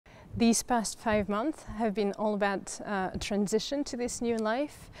These past 5 months have been all about a transition to this new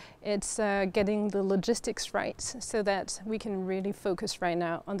life. It's getting the logistics right so that we can really focus right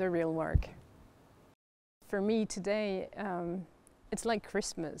now on the real work. For me today, it's like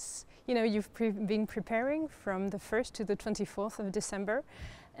Christmas. You know, you've been preparing from the 1st to the 24th of December,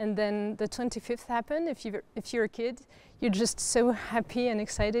 and then the 25th happened. If you're a kid, you're just so happy and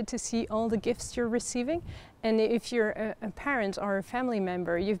excited to see all the gifts you're receiving. And if you're a parent or a family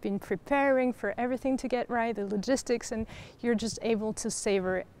member, you've been preparing for everything to get right, the logistics, and you're just able to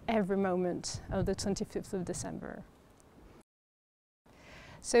savor every moment of the 25th of December.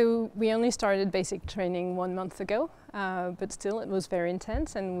 So we only started basic training 1 month ago, but still it was very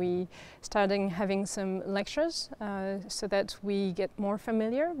intense, and we started having some lectures so that we get more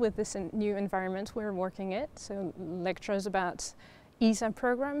familiar with this new environment we're working in. So lectures about ESA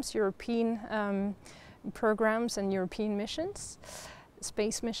programs, European programs and European missions,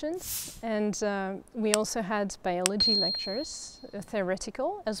 space missions, and we also had biology lectures,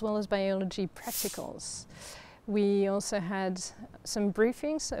 theoretical as well as biology practicals. We also had some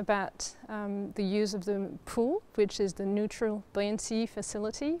briefings about the use of the pool, which is the neutral buoyancy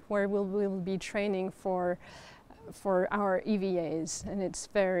facility, where we'll be training for our EVAs, and it's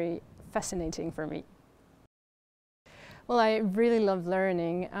very fascinating for me. Well, I really love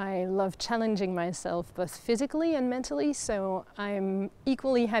learning. I love challenging myself both physically and mentally, so I'm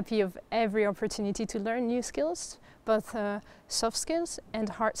equally happy of every opportunity to learn new skills, both soft skills and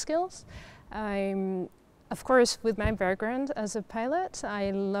hard skills. Of course, with my background as a pilot,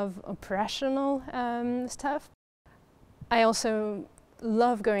 I love operational stuff. I also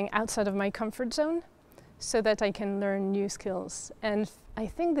love going outside of my comfort zone so that I can learn new skills. And I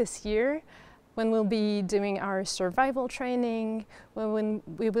think this year, when we'll be doing our survival training, when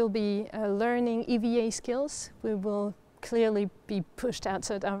we will be learning EVA skills, we will clearly be pushed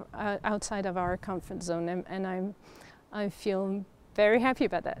outside of our comfort zone, and I feel very happy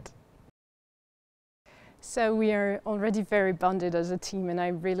about that. So we are already very bonded as a team, and I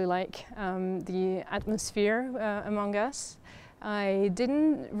really like the atmosphere among us. I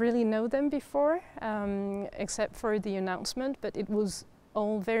didn't really know them before, except for the announcement, but it was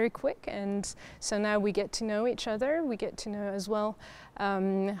all very quick, and so now we get to know each other. We get to know as well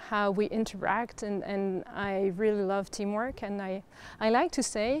how we interact, and I really love teamwork. And I like to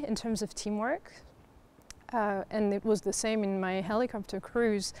say, in terms of teamwork, and it was the same in my helicopter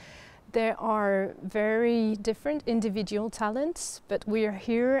cruise, there are very different individual talents, but we are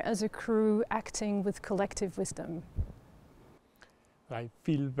here as a crew acting with collective wisdom. I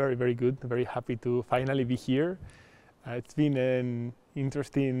feel very, very good, very happy to finally be here. It's been an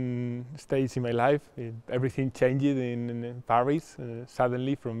interesting stage in my life. Everything changed in Paris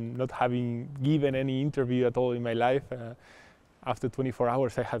suddenly, from not having given any interview at all in my life. After 24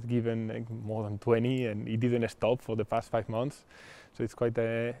 hours I had given more than 20, and it didn't stop for the past 5 months. So it's quite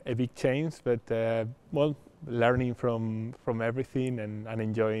a big change, but well, learning from everything and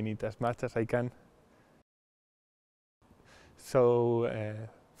enjoying it as much as I can. So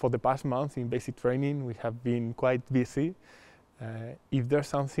for the past month in basic training we have been quite busy. If there's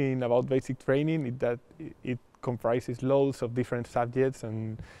something about basic training, it comprises loads of different subjects,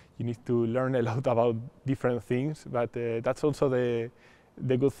 and you need to learn a lot about different things, but that's also the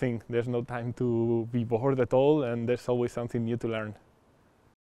good thing. There's no time to be bored at all, and there's always something new to learn.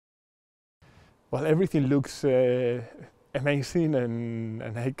 Well, everything looks amazing,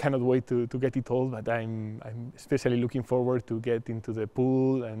 and I cannot wait to get it all, but I'm especially looking forward to get into the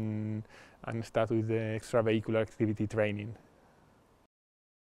pool and start with the extravehicular activity training.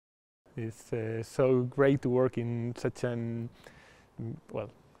 It's so great to work in such an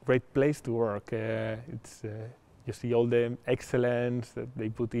great place to work. You see all the excellence that they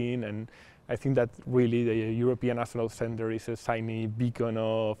put in, and I think that really the European Astronaut Center is a shiny beacon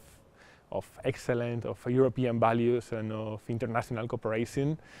of excellence, of European values and of international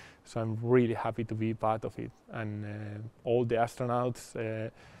cooperation. So I'm really happy to be part of it. And all the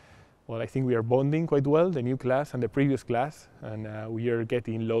astronauts, well, I think we are bonding quite well, the new class and the previous class, and we are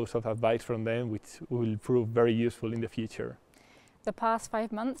getting loads of advice from them, which will prove very useful in the future. The past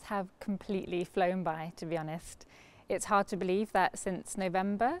 5 months have completely flown by, to be honest. It's hard to believe that since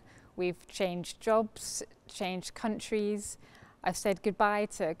November we've changed jobs, changed countries. I've said goodbye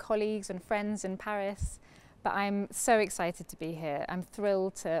to colleagues and friends in Paris, but I'm so excited to be here. I'm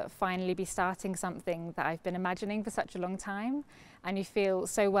thrilled to finally be starting something that I've been imagining for such a long time, and you feel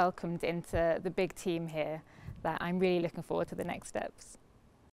so welcomed into the big team here that I'm really looking forward to the next steps.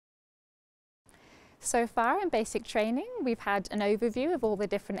 So far in basic training, we've had an overview of all the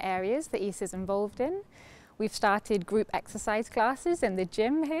different areas that ESA is involved in. We've started group exercise classes in the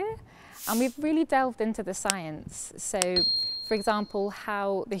gym here, and we've really delved into the science. So, for example,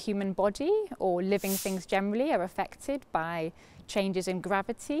 how the human body or living things generally are affected by changes in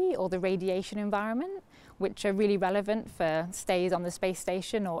gravity or the radiation environment, which are really relevant for stays on the space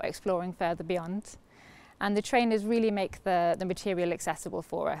station or exploring further beyond. And the trainers really make the material accessible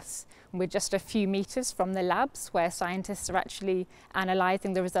for us. We're just a few meters from the labs where scientists are actually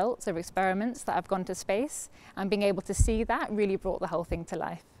analysing the results of experiments that have gone to space, and being able to see that really brought the whole thing to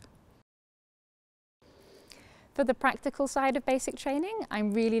life. For the practical side of basic training,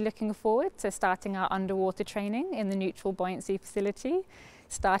 I'm really looking forward to starting our underwater training in the neutral buoyancy facility,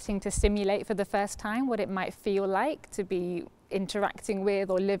 starting to simulate for the first time what it might feel like to be interacting with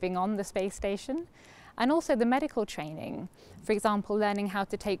or living on the space station. And also the medical training, for example, learning how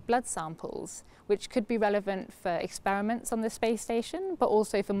to take blood samples, which could be relevant for experiments on the space station, but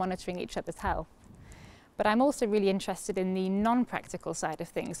also for monitoring each other's health. But I'm also really interested in the non-practical side of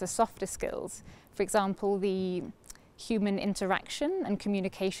things, the softer skills. For example, the human interaction and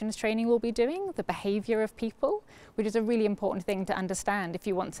communications training we'll be doing, the behaviour of people, which is a really important thing to understand if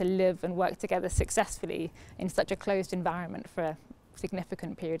you want to live and work together successfully in such a closed environment for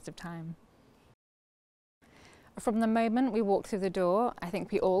significant periods of time. From the moment we walked through the door, I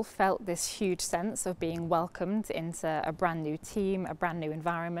think we all felt this huge sense of being welcomed into a brand new team, a brand new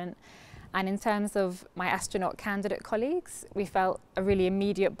environment. And in terms of my astronaut candidate colleagues, we felt a really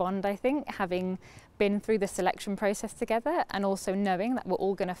immediate bond, I think, having been through the selection process together, and also knowing that we're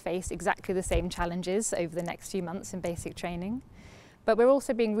all going to face exactly the same challenges over the next few months in basic training. But we're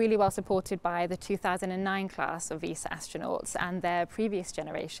also being really well supported by the 2009 class of ESA astronauts and their previous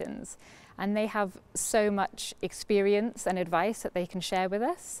generations. And they have so much experience and advice that they can share with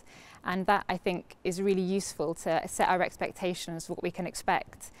us. And that, I think, is really useful to set our expectations for what we can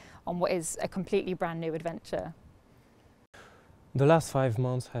expect on what is a completely brand new adventure. The last 5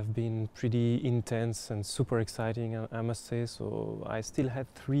 months have been pretty intense and super exciting, I must say. So I still had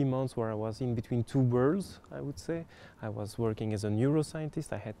 3 months where I was in between two worlds, I would say. I was working as a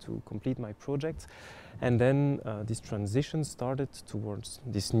neuroscientist, I had to complete my project. And then this transition started towards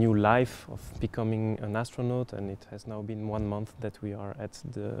this new life of becoming an astronaut, and it has now been 1 month that we are at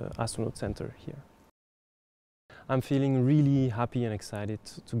the astronaut center here. I'm feeling really happy and excited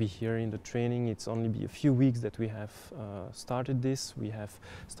to be here in the training. It's only been a few weeks that we have started this. We have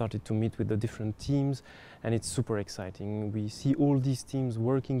started to meet with the different teams, and it's super exciting. We see all these teams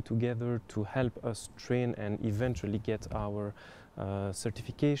working together to help us train and eventually get our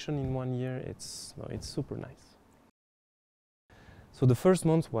certification in 1 year. It's super nice. So the first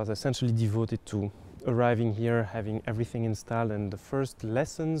month was essentially devoted to arriving here, having everything installed, and the first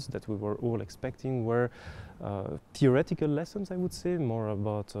lessons that we were all expecting were theoretical lessons, I would say, more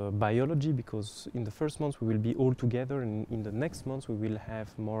about biology, because in the first months we will be all together, and in the next months we will have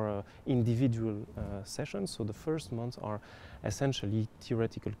more individual sessions. So the first months are essentially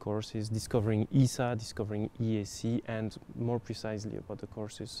theoretical courses, discovering ESA, discovering ESC, and more precisely about the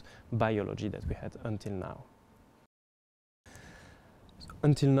courses biology that we had until now.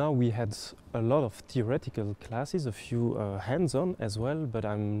 Until now we had a lot of theoretical classes, a few hands-on as well, but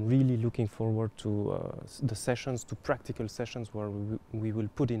I'm really looking forward to the sessions, to practical sessions where we will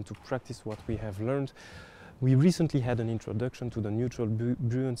put into practice what we have learned. We recently had an introduction to the neutral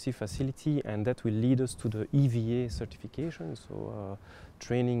buoyancy facility, and that will lead us to the EVA certification, so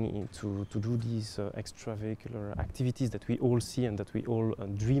training to do these extravehicular activities that we all see and that we all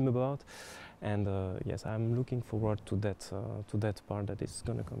dream about. And yes, I'm looking forward to that part that is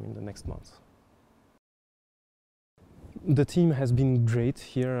going to come in the next months. The team has been great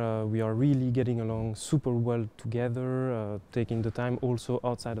here. We are really getting along super well together, taking the time also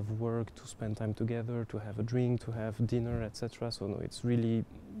outside of work to spend time together, to have a drink, to have dinner, etc. So no, it's really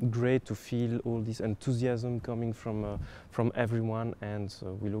great to feel all this enthusiasm coming from everyone, and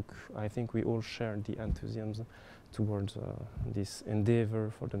I think we all share the enthusiasm towards this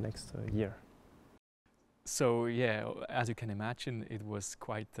endeavor for the next year. So yeah, as you can imagine, it was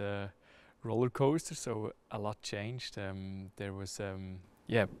quite a roller coaster, so a lot changed. There was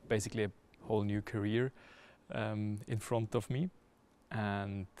basically a whole new career in front of me,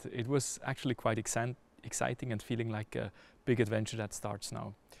 and it was actually quite exciting and feeling like a big adventure that starts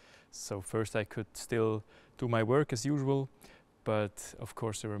now. So first I could still do my work as usual, but of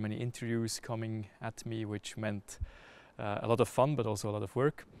course there were many interviews coming at me, which meant a lot of fun but also a lot of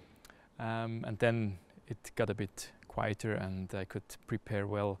work, and then it got a bit quieter and I could prepare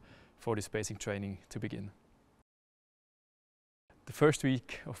well for this basic training to begin. The first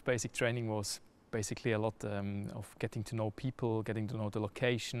week of basic training was basically a lot of getting to know people, getting to know the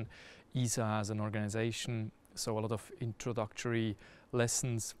location, ESA as an organization, so a lot of introductory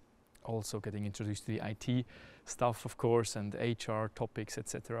lessons, also getting introduced to the IT stuff, of course, and HR topics,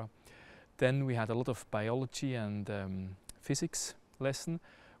 etc. Then we had a lot of biology and physics lesson,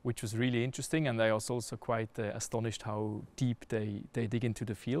 which was really interesting, and I was also quite astonished how deep they dig into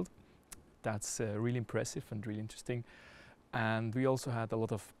the field. That's really impressive and really interesting. And we also had a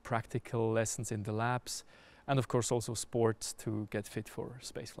lot of practical lessons in the labs, and of course also sports to get fit for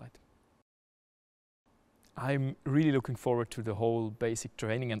spaceflight. I'm really looking forward to the whole basic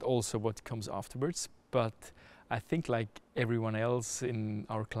training and also what comes afterwards, but I think like everyone else in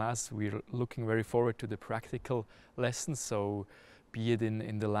our class, we're looking very forward to the practical lessons, so be it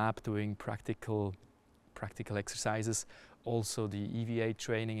in the lab doing practical exercises, also the EVA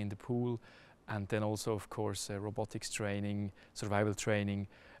training in the pool, and then also of course robotics training, survival training.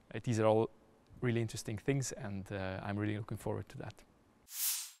 These are all really interesting things, and I'm really looking forward to that.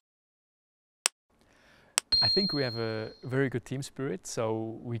 I think we have a very good team spirit,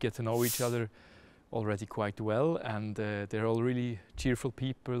 so we get to know each other already quite well, and they're all really cheerful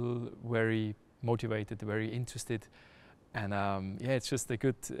people, very motivated, very interested, and yeah, it's just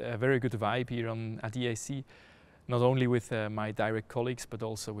a very good vibe here at EAC, not only with my direct colleagues but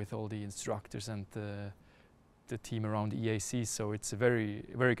also with all the instructors and the team around EAC, so it's a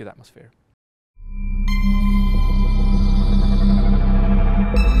very good atmosphere.